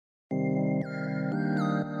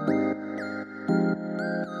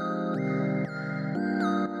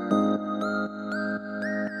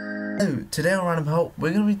So today on Random Help, we're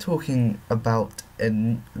going to be talking about a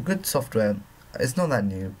good software. It's not that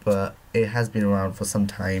new, but it has been around for some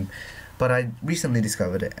time. But I recently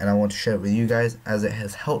discovered it, and I want to share it with you guys as it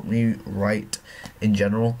has helped me write in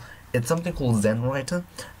general. It's something called ZenWriter,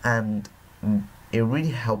 and it really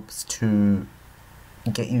helps to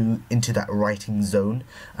get you into that writing zone.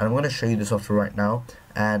 And I'm going to show you the software right now,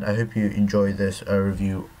 and I hope you enjoy this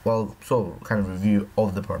review, well, sort of kind of review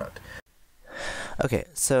of the product. Okay,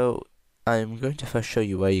 so I'm going to first show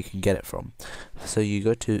you where you can get it from. So you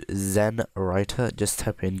go to ZenWriter, just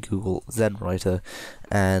type in Google ZenWriter,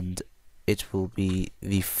 and it will be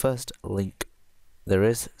the first link there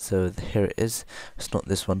is. So here it is. It's not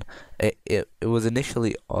this one. It was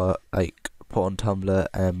initially like put on Tumblr,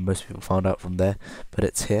 and most people found out from there, but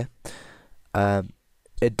it's here.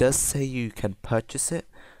 It does say you can purchase it,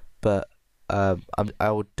 but I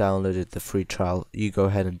would download it, the free trial. You go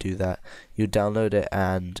ahead and do that. You download it,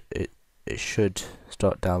 and it should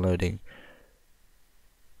start downloading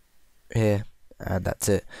here, and that's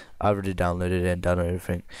it. I already downloaded it and done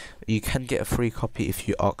everything. You can get a free copy if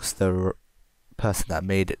you ask the person that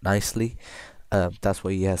made it nicely. That's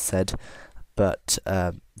what he has said, but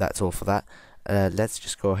that's all for that. Let's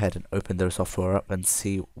just go ahead and open the software up and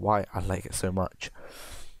see why I like it so much.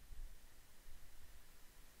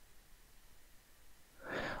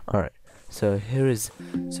 Alright, so here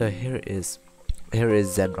it is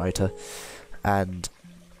ZenWriter, and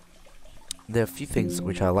there are a few things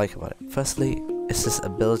which I like about it. Firstly, it's this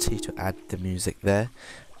ability to add the music there,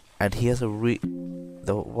 and he has the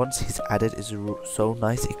once he's added is so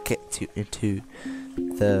nice. It gets you into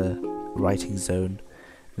the writing zone.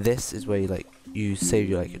 This is where you save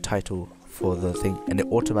your title for the thing, and it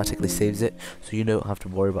automatically saves it, so you don't have to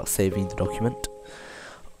worry about saving the document.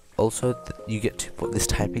 Also, you get to put this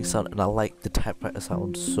typing sound, and I like the typewriter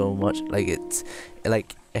sound so much. It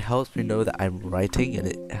helps me know that I'm writing, and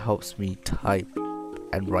it helps me type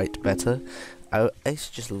and write better. I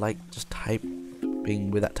actually just like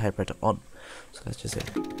typing with that typewriter on. So let's just say.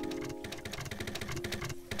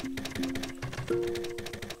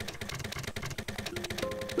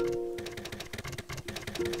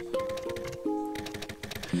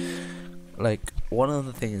 One of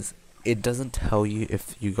the things, it doesn't tell you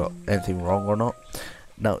if you got anything wrong or not.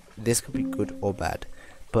 Now, this could be good or bad,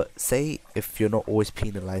 but say if you're not always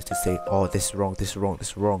penalized to say, oh, this is wrong, this is wrong, this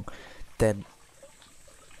is wrong, then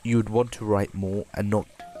you would want to write more and not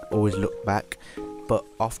always look back. But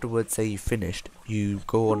afterwards, say you finished, you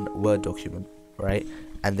go on a Word document, right,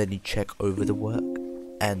 and then you check over the work,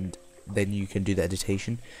 and then you can do the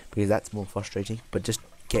editation, because that's more frustrating. But just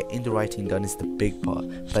getting the writing done is the big part,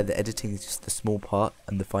 but the editing is just the small part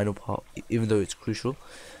and the final part, even though it's crucial.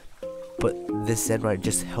 But this ZenWriter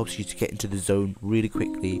just helps you to get into the zone really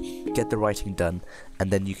quickly, get the writing done, and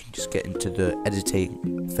then you can just get into the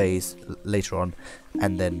editing phase later on,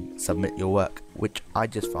 and then submit your work, which I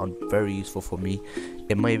just found very useful for me.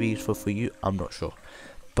 It may be useful for you, I'm not sure.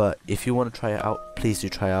 But if you want to try it out, please do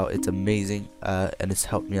try it out. It's amazing, and it's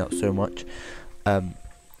helped me out so much.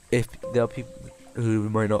 If there are people who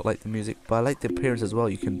might not like the music, but I like the appearance as well.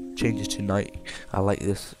 You can change it to night. I like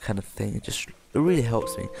this kind of thing. It really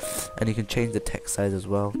helps me. And you can change the text size as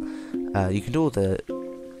well. You can do all the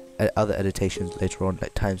other editations later on,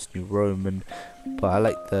 like Times New Roman, but I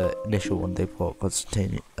like the initial one they put,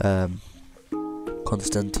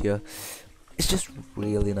 Constantia. It's just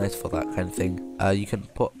really nice for that kind of thing. You can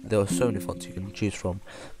there are so many fonts you can choose from,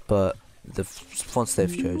 but the fonts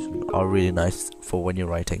they've chosen are really nice for when you're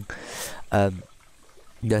writing.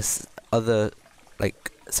 There's other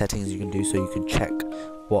settings you can do, so you can check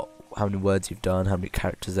how many words you've done, how many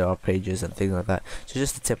characters there are, pages, and things like that. So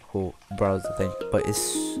just a typical browser thing, but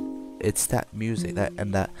it's that music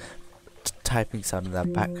and that typing sound in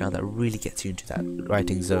that background that really gets you into that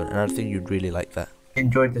writing zone, and I think you'd really like that.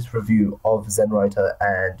 Enjoyed this review of ZenWriter,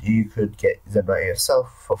 and you could get ZenWriter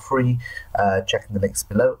yourself for free, checking the links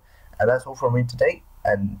below. And that's all from me today,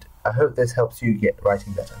 and I hope this helps you get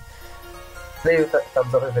writing better. Leave a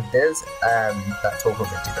thumbs up if it does, and that's all from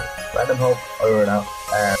me today. Random Help, over and out.